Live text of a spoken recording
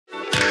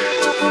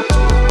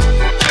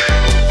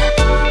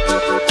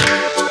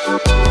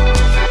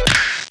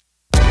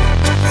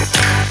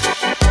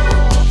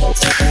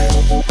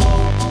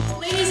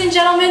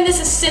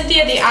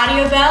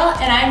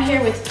Michelle, and I'm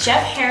here with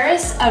Jeff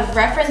Harris of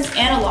Reference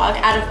Analog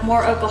out of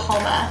Moore,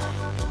 Oklahoma.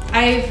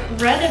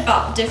 I've read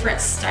about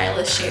different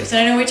stylus shapes, and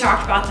I know we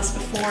talked about this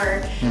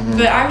before,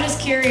 but I'm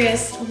just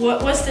curious,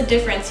 what's the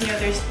difference? You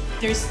know,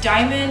 there's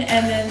diamond,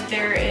 and then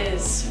there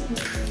is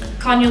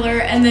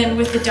connular, and then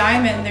with the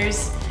diamond,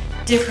 there's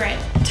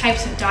different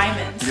types of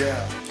diamonds.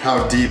 Yeah.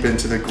 How deep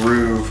into the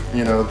groove,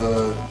 you know,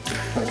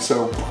 there's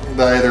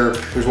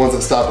ones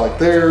that stop like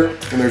there,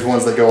 and there's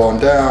ones that go on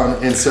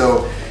down, and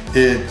so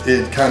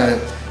it kind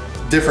of,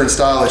 different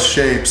stylus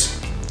shapes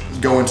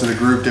go into the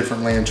groove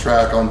differently and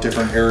track on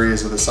different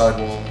areas of the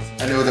sidewall.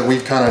 I know that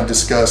we've kind of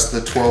discussed the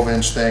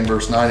 12-inch thing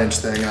versus 9-inch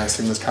thing, and I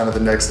assume that's kind of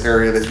the next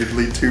area that you'd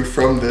lead to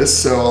from this,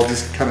 so I'll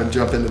just kind of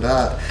jump into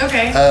that.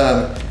 Okay.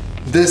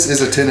 This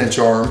is a 10-inch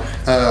arm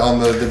on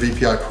the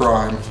VPI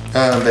Prime.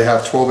 They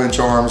have 12-inch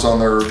arms on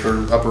their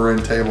upper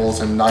end tables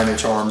and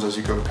 9-inch arms as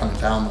you go kind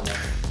of down the line.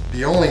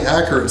 The only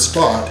accurate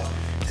spot,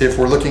 if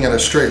we're looking at a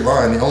straight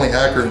line, the only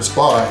accurate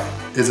spot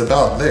is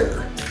about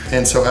there.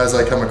 And so as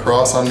I come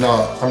across, I've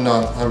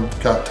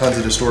got tons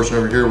of distortion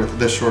over here with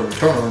this short of a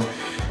tone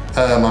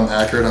arm. I'm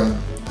accurate, I'm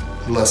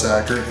less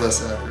accurate,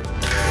 less accurate.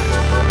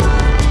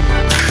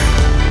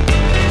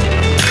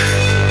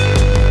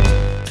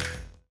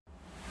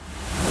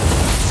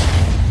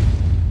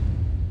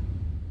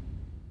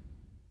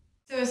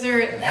 So is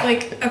there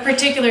like a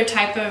particular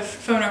type of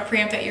phono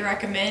preamp that you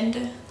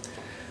recommend?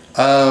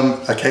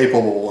 A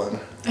capable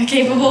one. A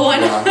capable one?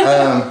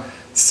 Yeah.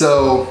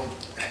 So,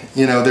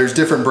 you know, there's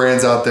different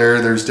brands out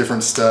there, there's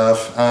different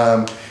stuff.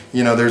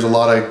 You know, there's a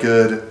lot of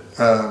good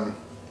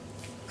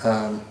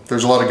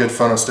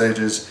phono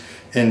stages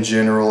in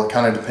general. It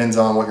kind of depends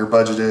on what your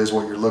budget is,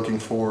 what you're looking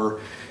for.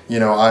 You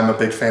know, I'm a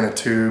big fan of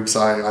tubes.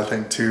 I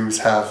think tubes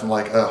have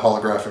like a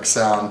holographic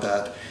sound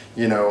that,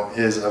 you know,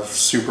 is a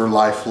super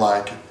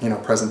lifelike, you know,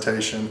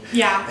 presentation.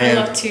 Yeah, I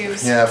love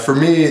tubes. Yeah, for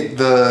me,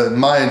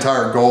 my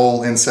entire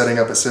goal in setting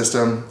up a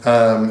system,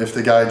 if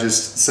the guy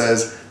just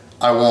says,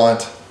 I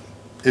want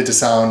it to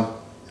sound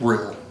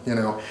real, you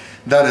know,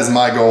 that is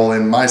my goal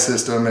in my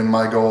system and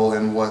my goal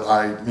in what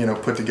I, you know,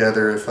 put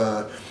together, if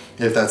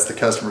that's the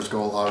customer's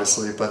goal,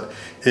 obviously, but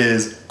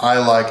is I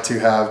like to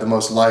have the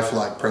most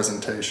lifelike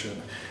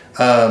presentation.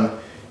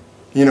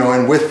 You know,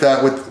 and with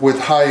that, with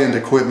high-end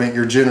equipment,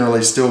 you're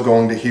generally still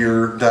going to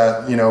hear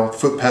that, you know,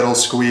 foot pedal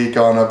squeak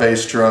on a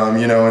bass drum,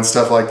 you know, and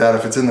stuff like that.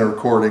 If it's in the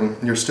recording,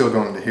 you're still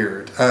going to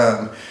hear it.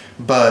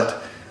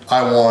 But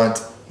I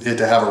want it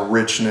to have a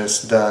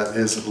richness that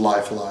is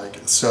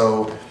lifelike.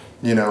 So,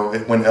 you know,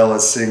 when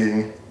Ella's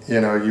singing, you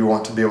know, you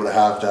want to be able to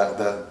have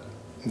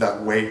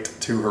that weight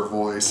to her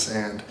voice,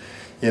 and,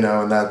 you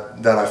know, and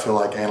that I feel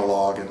like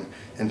analog and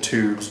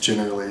tubes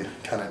generally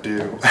kind of do.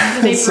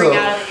 They bring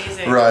out of the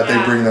music. Right, yeah.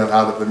 They bring that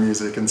out of the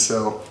music, and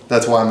so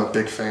that's why I'm a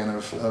big fan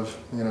of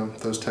you know,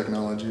 those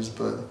technologies.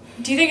 But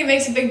do you think it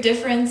makes a big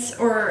difference,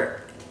 or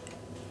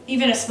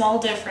even a small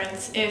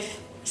difference, if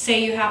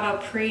say you have a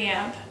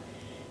preamp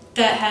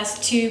that has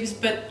tubes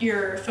but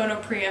your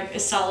phono preamp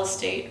is solid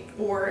state,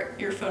 or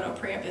your phono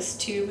preamp is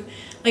tube?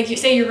 Like, you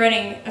say you're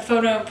running a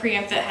phono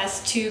preamp that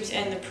has tubes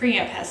and the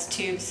preamp has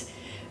tubes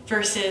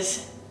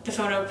versus the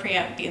phono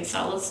preamp being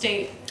solid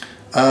state.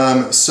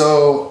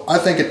 So I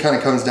think it kind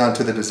of comes down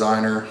to the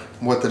designer,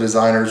 what the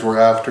designers were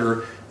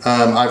after.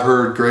 I've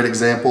heard great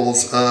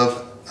examples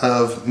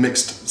of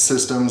mixed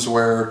systems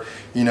where,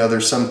 you know,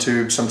 there's some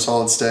tube, some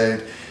solid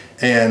state,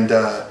 and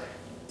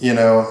you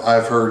know,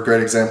 I've heard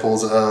great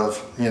examples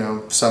of, you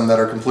know, some that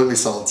are completely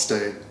solid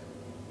state.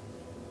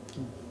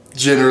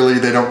 Generally,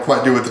 they don't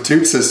quite do what the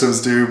tube systems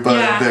do, but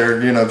yeah,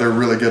 they're, you know, they're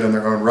really good in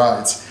their own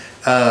rights.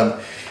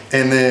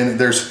 And then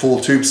there's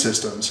full tube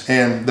systems.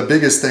 And the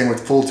biggest thing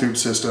with full tube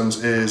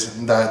systems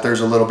is that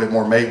there's a little bit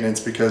more maintenance,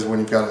 because when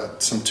you've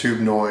got some tube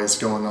noise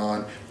going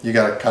on, you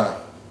got to kind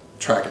of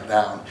track it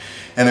down.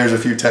 And there's a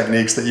few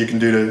techniques that you can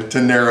do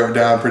to narrow it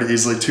down pretty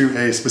easily to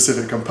a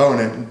specific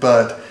component,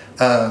 but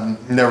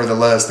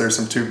nevertheless, there's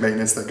some tube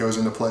maintenance that goes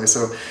into play.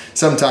 So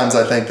sometimes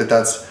I think that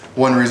that's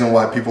one reason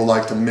why people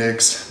like to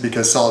mix,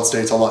 because solid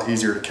state's a lot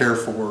easier to care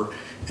for,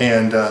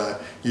 and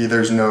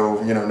there's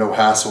no, you know, no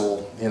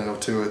hassle, you know,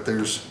 to it.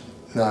 There's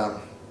you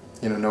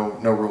know,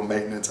 no real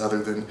maintenance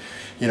other than,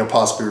 you know,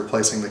 possibly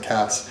replacing the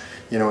caps,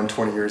 you know, in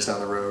 20 years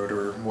down the road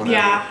or whatever.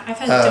 Yeah, I've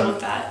had to deal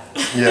with that.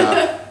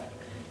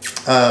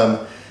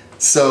 Yeah.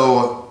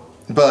 So,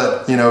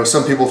 but, you know,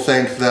 some people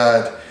think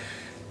that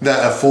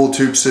a full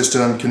tube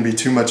system can be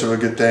too much of a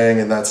good thing,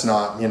 and that's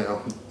not, you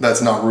know,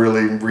 that's not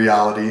really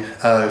reality.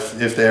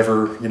 If they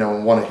ever, you know,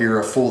 want to hear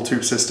a full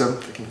tube system,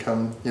 they can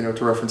come, you know,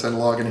 to Reference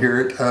Analog and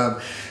hear it.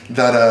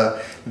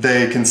 That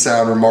they can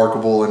sound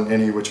remarkable in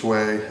any which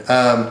way.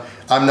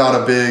 I'm not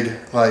a big,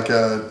 like,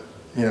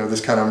 you know,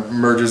 this kind of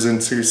merges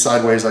into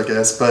sideways, I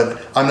guess,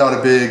 but I'm not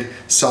a big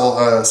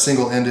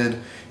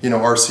single-ended, you know,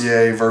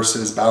 RCA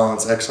versus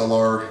balance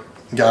XLR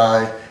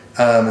guy,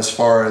 as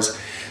far as,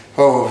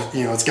 oh,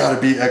 you know, it's got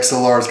to be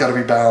XLR, it's got to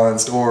be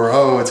balanced, or,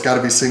 oh, it's got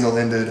to be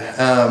single-ended.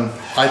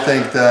 I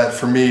think that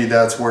for me,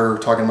 that's where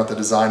talking about the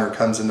designer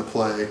comes into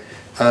play.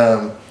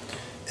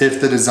 if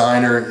the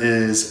designer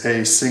is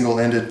a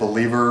single-ended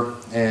believer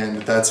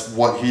and that's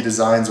what he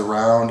designs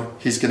around,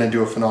 he's going to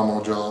do a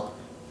phenomenal job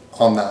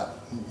on that,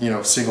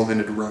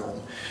 single-ended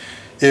realm.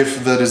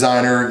 If the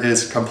designer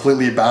is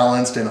completely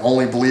balanced and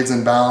only believes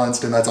in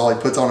balanced and that's all he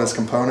puts on his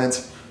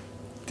components,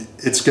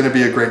 it's going to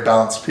be a great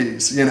balanced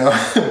piece,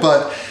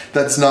 but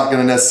that's not going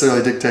to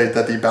necessarily dictate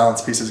that the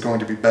balanced piece is going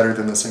to be better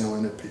than the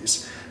single-ended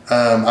piece.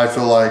 I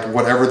feel like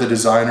whatever the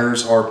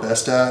designers are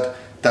best at,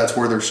 that's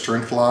where their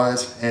strength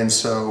lies. And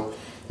so,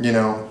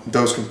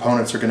 those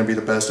components are going to be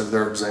the best of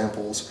their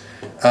examples.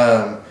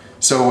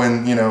 So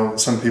when,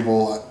 some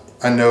people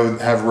I know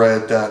have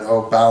read that,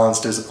 oh,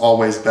 balanced is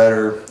always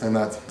better, and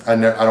that I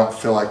don't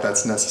feel like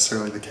that's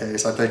necessarily the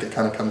case. I think it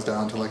kind of comes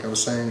down to, like I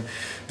was saying,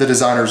 the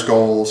designer's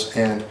goals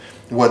and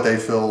what they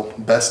feel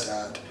best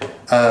at.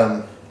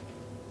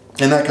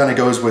 And that kind of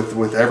goes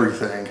with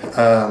everything.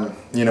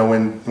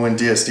 When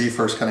DSD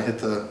first kind of hit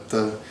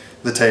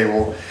the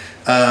table,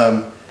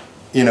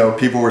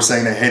 people were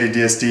saying they hated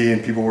DSD,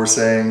 and people were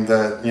saying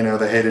that,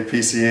 they hated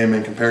PCM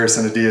in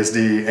comparison to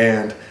DSD.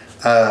 And,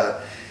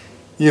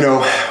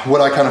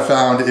 what I kind of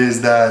found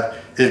is that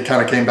it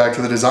kind of came back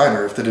to the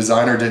designer. If the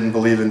designer didn't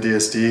believe in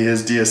DSD,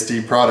 his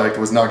DSD product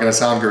was not going to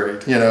sound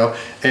great,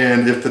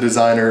 And if the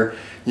designer,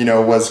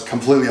 was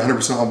completely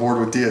 100% on board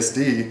with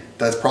DSD,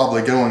 that's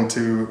probably going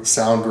to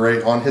sound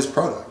great on his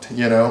product,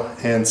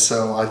 And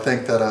so I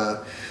think that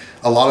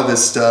a lot of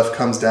this stuff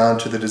comes down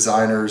to the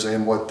designers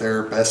and what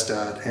they're best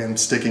at and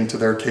sticking to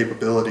their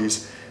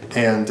capabilities.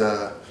 And,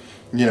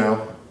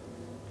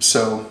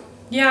 so.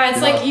 Yeah,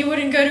 it's like you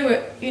wouldn't go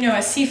to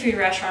a seafood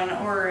restaurant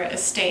or a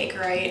steak,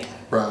 right?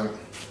 Right.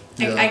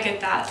 Yeah. I get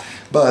that.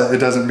 But it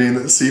doesn't mean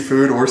that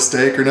seafood or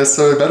steak are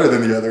necessarily better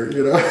than the other,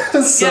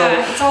 So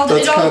yeah, it all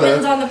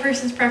depends on the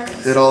person's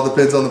preference. It all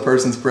depends on the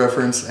person's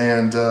preference,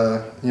 and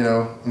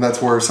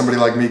that's where somebody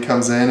like me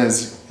comes in,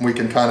 is we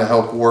can kind of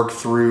help work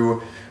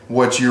through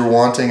what you're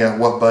wanting at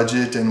what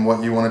budget and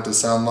what you want it to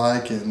sound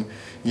like, and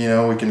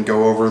we can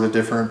go over the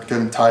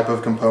different type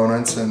of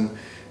components, and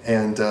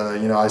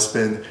I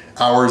spend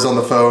hours on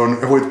the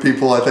phone with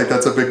people. I think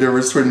that's a big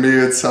difference between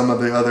me and some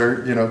of the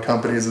other,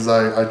 companies, is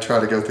I try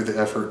to go through the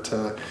effort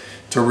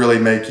to really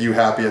make you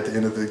happy at the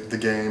end of the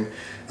game.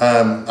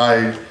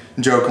 I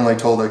jokingly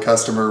told a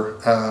customer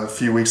a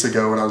few weeks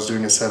ago when I was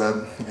doing a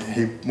setup,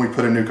 we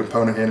put a new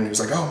component in, and he was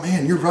like, "Oh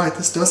man, you're right,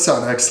 this does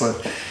sound excellent."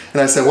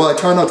 And I said, "Well, I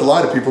try not to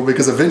lie to people,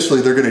 because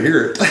eventually they're going to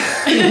hear it."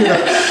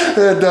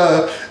 And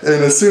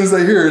as soon as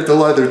they hear it,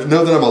 they'll either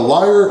know that I'm a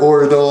liar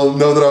or they'll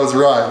know that I was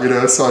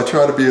right, So I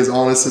try to be as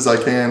honest as I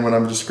can when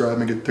I'm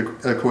describing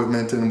the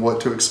equipment and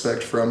what to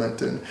expect from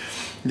it. And,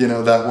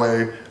 that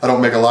way I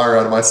don't make a liar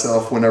out of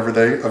myself whenever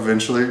they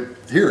eventually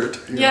hear it.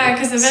 Yeah,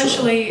 because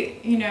eventually,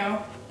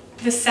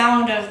 the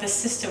sound of the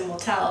system will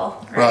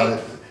tell, right?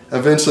 Right.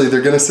 Eventually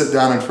they're going to sit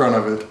down in front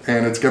of it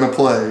and it's going to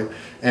play.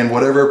 And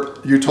whatever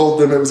you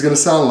told them it was going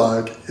to sound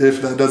like,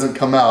 if that doesn't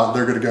come out,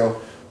 they're going to go,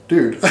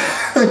 "Dude,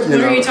 what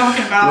are you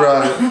talking about?"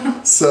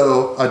 Right.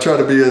 So I try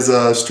to be as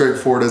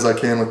straightforward as I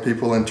can with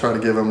people and try to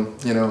give them,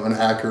 an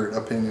accurate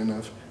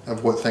opinion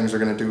of what things are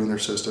going to do in their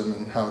system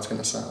and how it's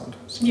going to sound.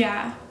 So.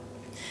 Yeah.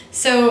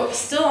 So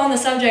still on the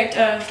subject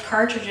of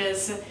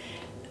cartridges,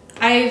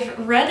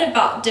 I've read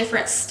about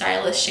different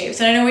stylus shapes,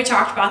 and I know we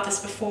talked about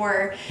this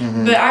before,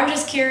 but I'm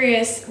just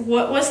curious,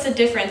 what's the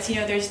difference?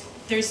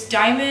 There's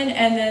diamond,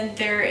 and then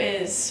there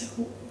is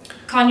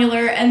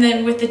connular, and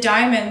then with the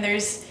diamond,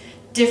 there's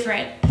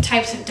different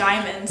types of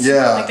diamonds.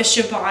 Yeah. Like the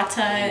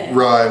Shibata.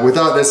 Right.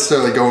 Without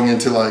necessarily going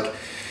into like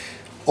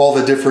all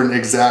the different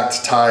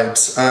exact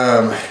types,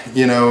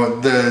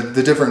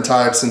 the different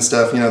types and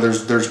stuff,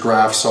 there's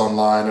graphs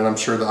online, and I'm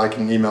sure that I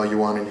can email you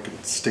one and you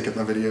can stick it in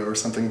the video or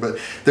something, but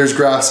there's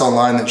graphs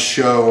online that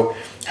show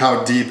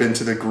how deep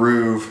into the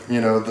groove,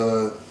 there's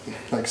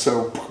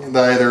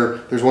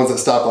ones that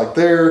stop like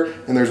there,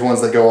 and there's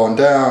ones that go on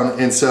down,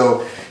 and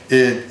so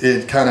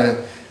it kind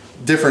of,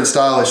 different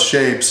stylus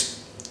shapes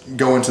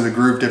go into the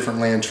groove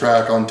differently and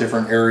track on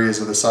different areas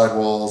of the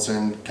sidewalls,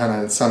 and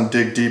kind of some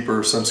dig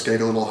deeper, some skate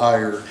a little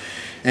higher.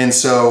 And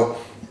so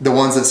the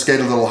ones that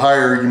skate a little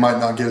higher, you might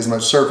not get as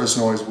much surface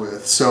noise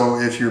with. So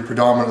if you're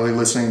predominantly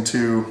listening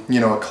to,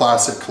 a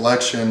classic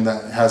collection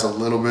that has a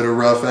little bit of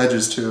rough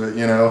edges to it,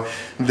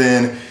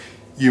 then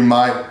you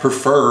might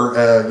prefer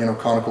a,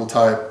 conical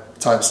type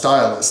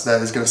stylus that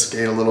is going to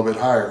skate a little bit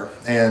higher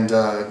and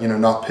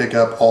not pick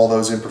up all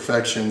those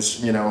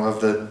imperfections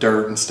of the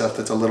dirt and stuff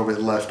that's a little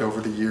bit left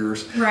over the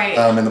years, right,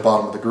 in the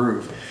bottom of the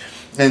groove.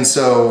 And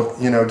so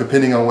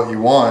depending on what you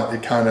want,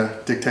 it kind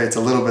of dictates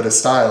a little bit of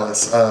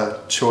stylus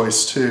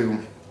choice too.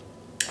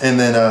 And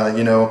then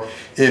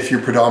if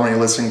you're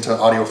predominantly listening to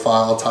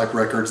audiophile type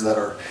records that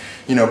are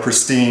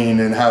pristine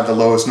and have the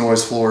lowest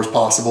noise floors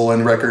possible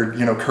in record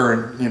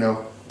current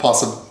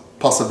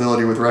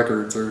possibility with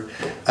records, or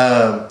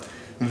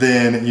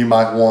then you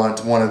might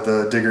want one of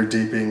the digger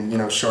deeping,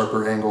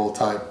 sharper angle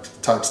type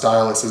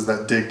styluses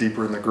that dig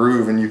deeper in the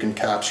groove, and you can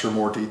capture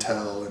more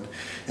detail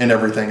and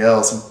everything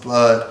else.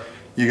 But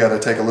you got to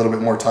take a little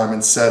bit more time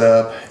in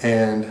setup,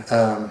 and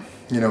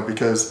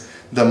because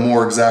the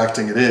more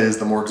exacting it is,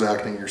 the more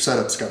exacting your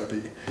setup's got to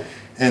be.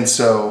 And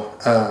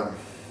so,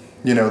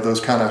 you know,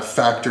 those kind of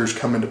factors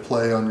come into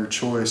play on your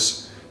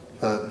choice.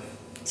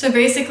 So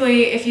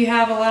basically, if you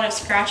have a lot of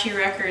scratchy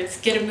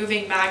records, get a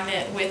moving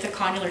magnet with a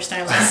condylar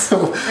stylus,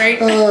 right?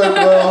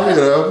 Well, you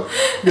know,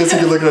 I guess you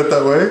can look at it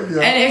that way.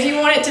 Yeah. And if you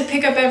want it to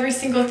pick up every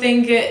single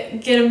thing,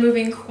 get a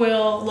moving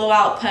quill low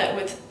output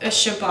with a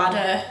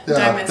Shibata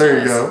diamond there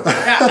you stylus. go.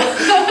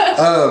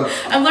 Yeah.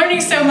 I'm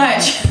learning so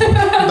much.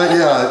 But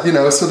yeah, you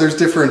know, so there's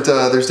different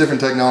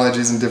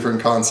technologies and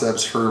different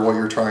concepts for what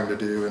you're trying to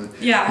do, and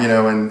you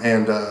know,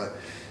 and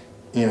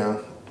you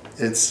know,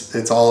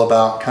 it's all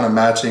about kind of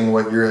matching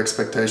what your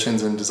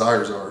expectations and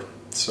desires are.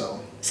 So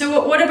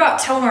what about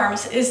tone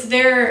arms? Is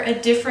there a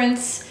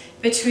difference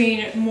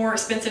between more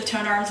expensive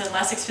tone arms and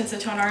less expensive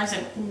tone arms,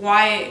 and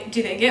why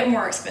do they get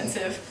more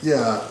expensive?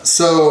 Yeah,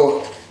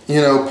 so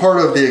you know,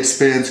 part of the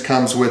expense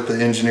comes with the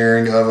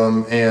engineering of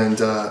them, and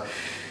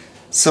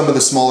some of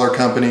the smaller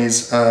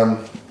companies,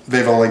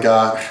 they've only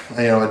got,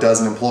 you know, a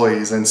dozen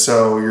employees, and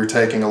so you're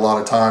taking a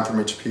lot of time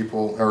from each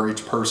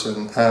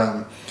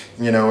person.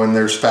 You know, and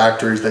there's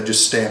factories that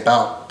just stamp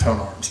out tone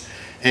arms.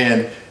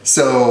 And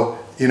so,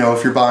 you know,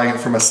 if you're buying it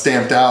from a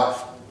stamped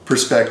out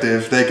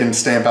perspective, they can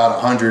stamp out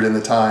 100 in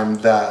the time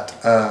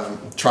that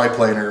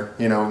triplanar,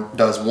 you know,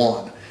 does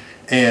one.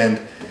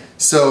 And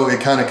so it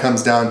kind of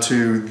comes down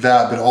to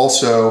that, but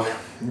also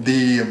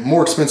the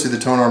more expensive the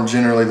tone arm,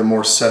 generally the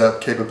more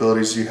setup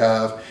capabilities you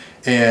have.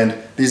 And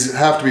these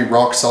have to be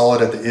rock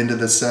solid at the end of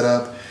the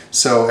setup.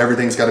 So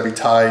everything's got to be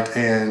tight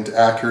and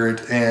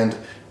accurate and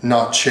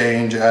not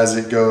change as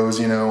it goes,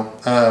 you know.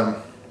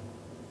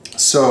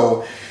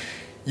 So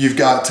you've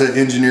got to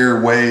engineer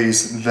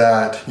ways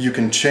that you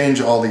can change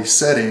all these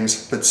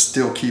settings but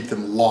still keep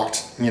them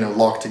locked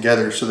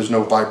together, so there's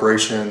no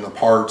vibration in the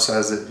parts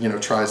as it, you know,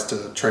 tries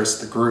to trace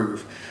the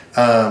groove.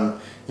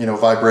 You know,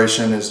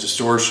 vibration is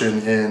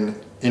distortion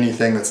in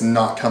anything that's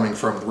not coming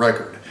from the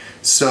record.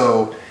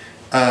 So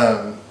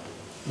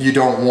you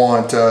don't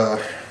want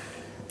a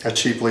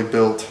cheaply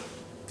built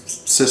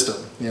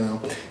system, you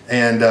know.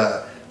 And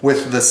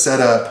with the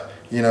setup,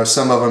 you know,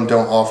 some of them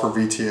don't offer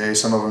VTA,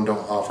 some of them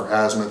don't offer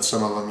azimuth,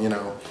 some of them, you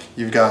know,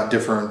 you've got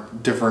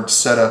different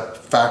setup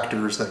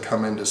factors that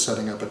come into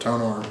setting up a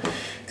tone arm.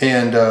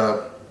 And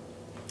the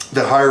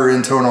higher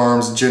end tone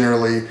arms,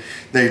 generally,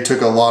 they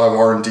took a lot of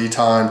R&D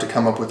time to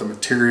come up with the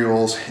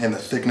materials and the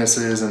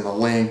thicknesses and the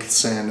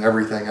lengths and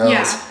everything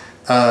else.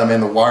 Yeah.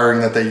 And the wiring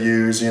that they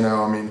use, you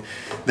know, I mean,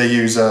 they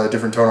use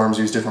different tone arms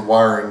use different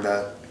wiring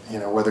that, you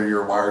know, whether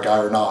you're a wire guy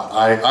or not.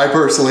 I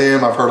personally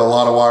am. I've heard a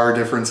lot of wire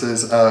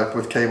differences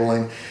with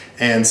cabling.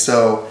 And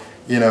so,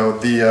 you know,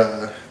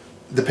 the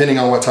depending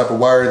on what type of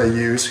wire they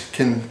use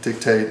can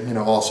dictate, you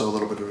know, also a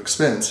little bit of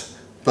expense.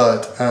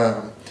 But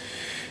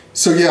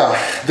so yeah,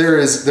 there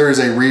is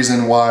a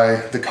reason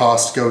why the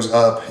cost goes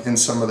up in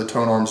some of the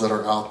tone arms that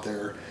are out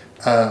there.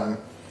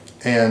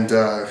 And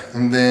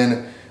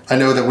then I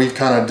know that we've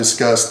kind of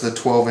discussed the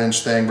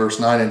 12-inch thing versus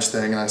 9-inch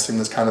thing, and I assume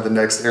that's kind of the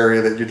next area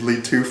that you'd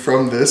lead to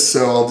from this,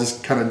 so I'll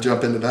just kind of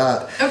jump into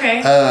that.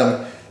 Okay.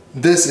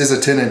 This is a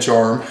 10-inch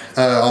arm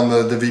on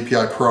the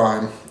VPI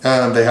Prime.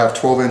 They have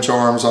 12-inch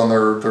arms on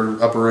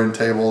their upper end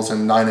tables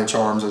and 9-inch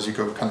arms as you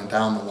go kind of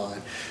down the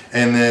line.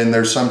 And then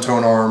there's some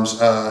tone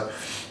arms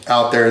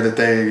out there that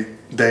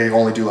they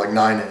only do like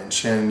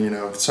 9-inch, and you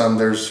know,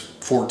 there's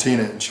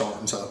 14-inch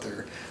arms out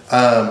there.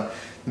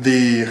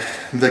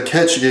 The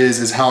catch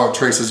is how it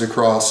traces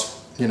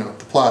across, you know,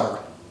 the platter.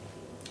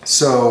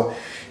 So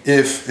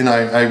and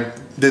I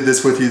did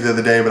this with you the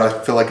other day, but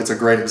I feel like it's a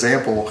great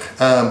example.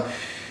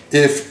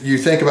 If you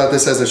think about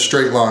this as a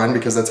straight line,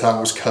 because that's how it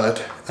was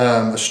cut,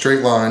 a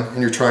straight line,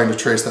 and you're trying to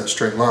trace that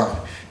straight line.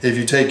 If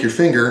you take your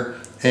finger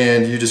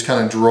and you just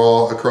kind of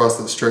draw across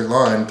that straight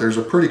line, there's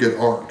a pretty good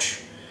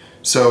arch.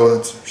 So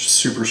it's a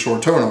super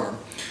short tone arm.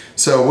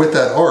 So with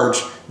that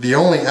arch, the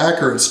only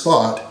accurate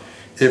spot,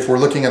 if we're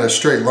looking at a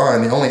straight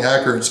line, the only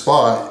accurate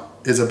spot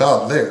is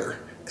about there.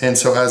 And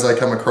so as I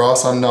come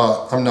across, I've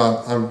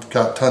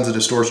got tons of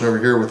distortion over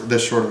here with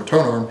this short of a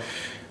tone arm.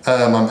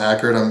 I'm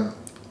accurate, I'm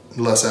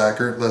less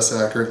accurate, less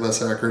accurate,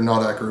 less accurate,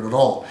 not accurate at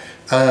all.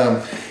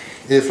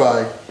 If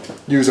I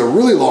use a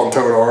really long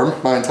tone arm,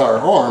 my entire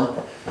arm,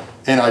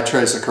 and I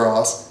trace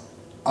across,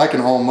 I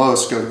can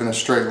almost go in a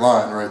straight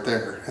line right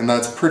there. And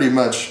that's pretty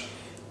much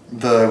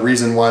the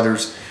reason why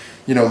there's,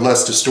 you know,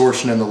 less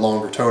distortion in the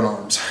longer tone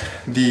arms.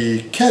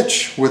 The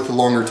catch with the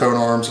longer tone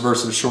arms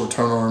versus short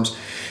tone arms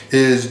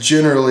is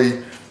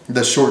generally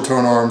the short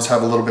tone arms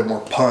have a little bit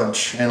more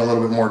punch and a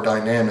little bit more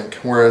dynamic,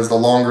 whereas the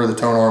longer the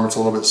tone arm, it's a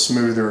little bit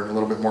smoother and a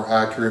little bit more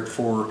accurate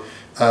for,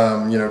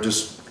 you know,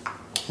 just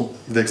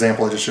the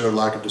example I just showed,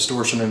 lack of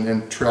distortion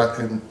and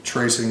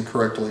tracing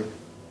correctly.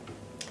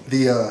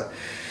 The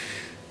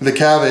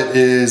cavet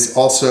is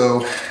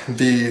also,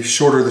 the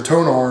shorter the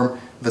tone arm,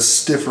 the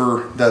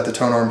stiffer that the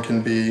tone arm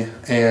can be,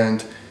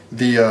 and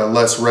the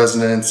less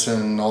resonance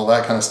and all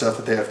that kind of stuff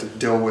that they have to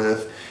deal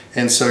with.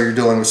 And so you're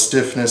dealing with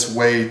stiffness,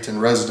 weight,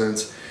 and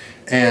resonance.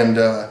 And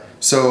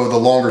so the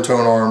longer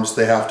tone arms,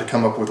 they have to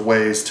come up with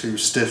ways to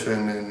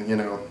stiffen and, you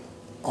know,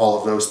 all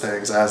of those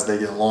things as they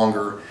get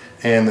longer.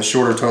 And the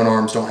shorter tone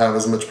arms don't have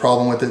as much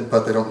problem with it,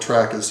 but they don't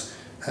track as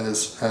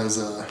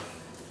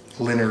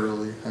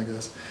linearly, I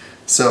guess.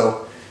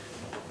 So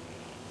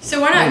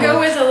why not go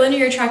with a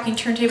linear tracking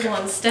turntable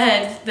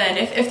instead then?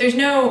 If there's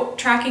no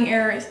tracking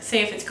error,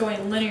 say if it's going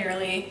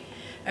linearly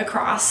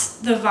across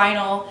the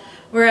vinyl,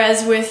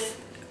 whereas with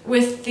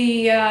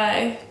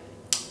the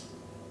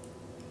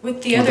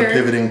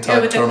pivoting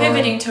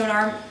tone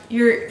arm,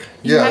 you're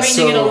having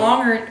to get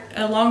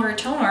a longer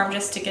tone arm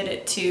just to get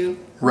it to be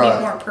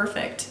more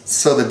perfect.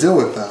 So the deal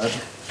with that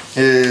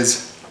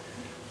is,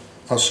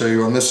 I'll show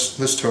you on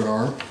this tone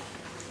arm.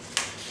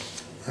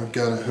 I've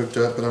got it hooked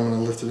up, but I'm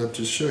going to lift it up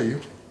just to show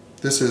you.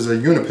 This is a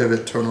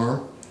unipivot tone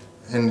arm,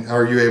 and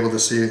are you able to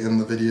see it in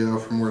the video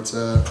from where it's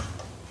at?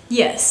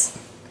 Yes.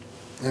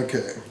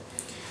 Okay.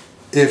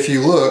 If you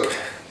look,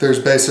 there's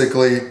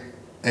basically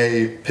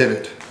a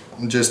pivot,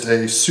 just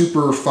a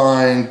super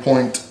fine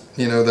point,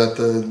 you know, that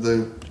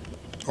the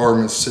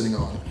arm is sitting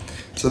on.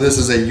 So this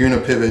is a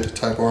unipivot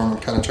type arm.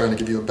 I'm kind of trying to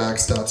give you a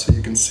backstop so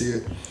you can see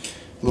it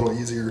a little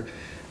easier.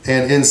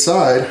 And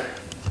inside,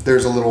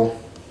 there's a little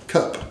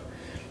cup.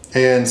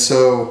 And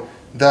so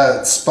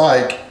that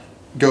spike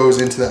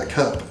goes into that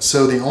cup.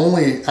 So the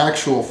only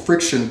actual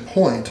friction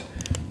point,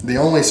 the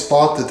only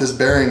spot that this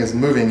bearing is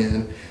moving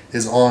in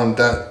is on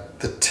the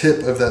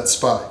tip of that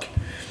spike.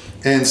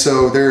 And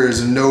so there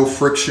is no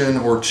friction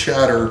or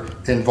chatter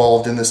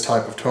involved in this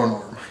type of tone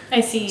arm. I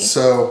see.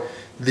 So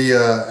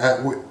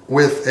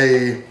with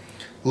a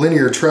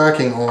linear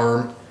tracking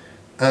arm,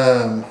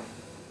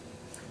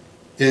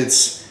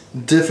 it's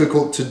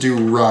difficult to do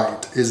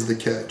right is the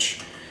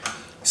catch.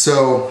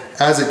 So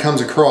as it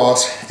comes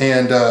across,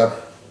 and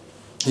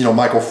you know,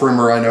 Michael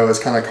Frimmer, I know, has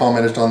kind of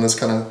commented on this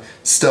kind of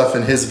stuff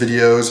in his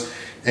videos,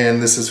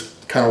 and this is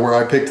kind of where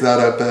I picked that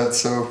up at,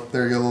 so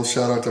there you go, a little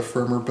shout out to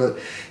Frimmer. But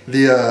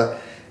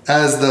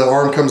as the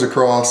arm comes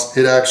across,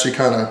 it actually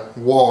kind of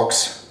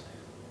walks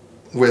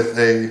with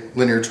a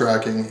linear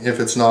tracking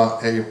if it's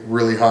not a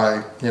really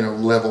high, you know,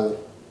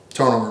 level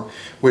tone arm,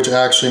 which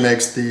actually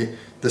makes the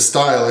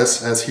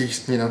stylus, as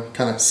he, you know,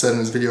 kind of said in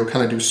his video,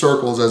 kind of do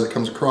circles as it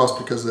comes across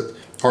because the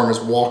arm is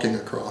walking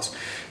across.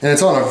 And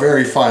it's on a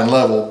very fine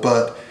level,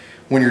 but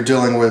when you're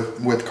dealing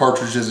with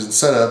cartridges and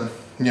setup,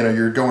 you know,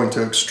 you're going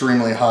to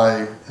extremely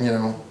high, you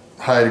know,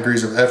 high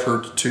degrees of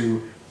effort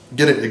to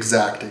get it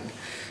exacting.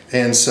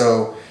 And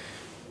so,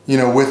 you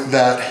know, with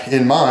that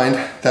in mind,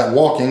 that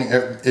walking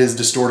is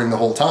distorting the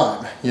whole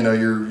time. You know,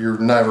 you're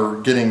never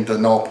getting the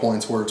null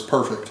points where it's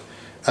perfect.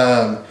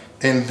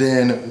 And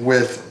then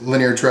with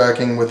linear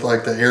tracking, with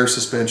like the air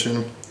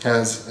suspension,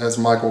 as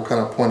Michael kind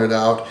of pointed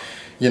out,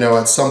 you know,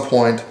 at some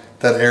point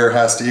that air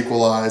has to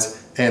equalize,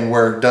 and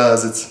where it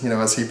does, it's, you know,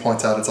 as he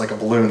points out, it's like a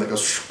balloon that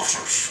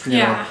goes, you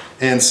know.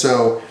 And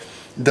so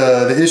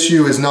the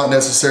issue is not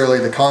necessarily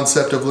the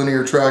concept of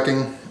linear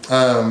tracking.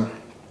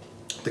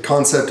 The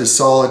concept is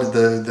solid.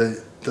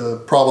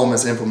 The problem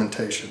is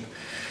implementation.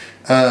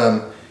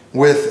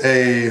 With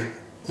a,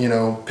 you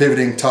know,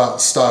 pivoting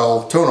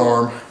style tone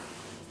arm,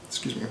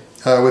 excuse me,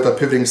 with a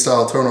pivoting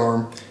style tone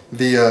arm,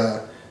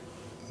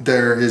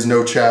 there is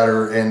no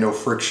chatter and no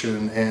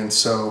friction, and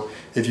so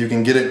if you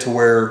can get it to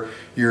where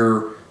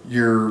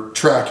you're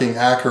tracking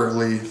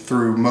accurately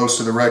through most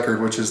of the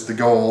record, which is the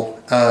goal,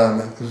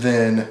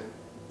 then,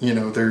 you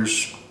know,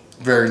 there's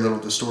very little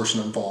distortion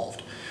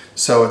involved.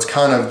 So it's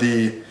kind of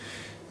the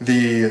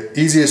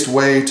easiest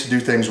way to do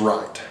things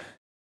right.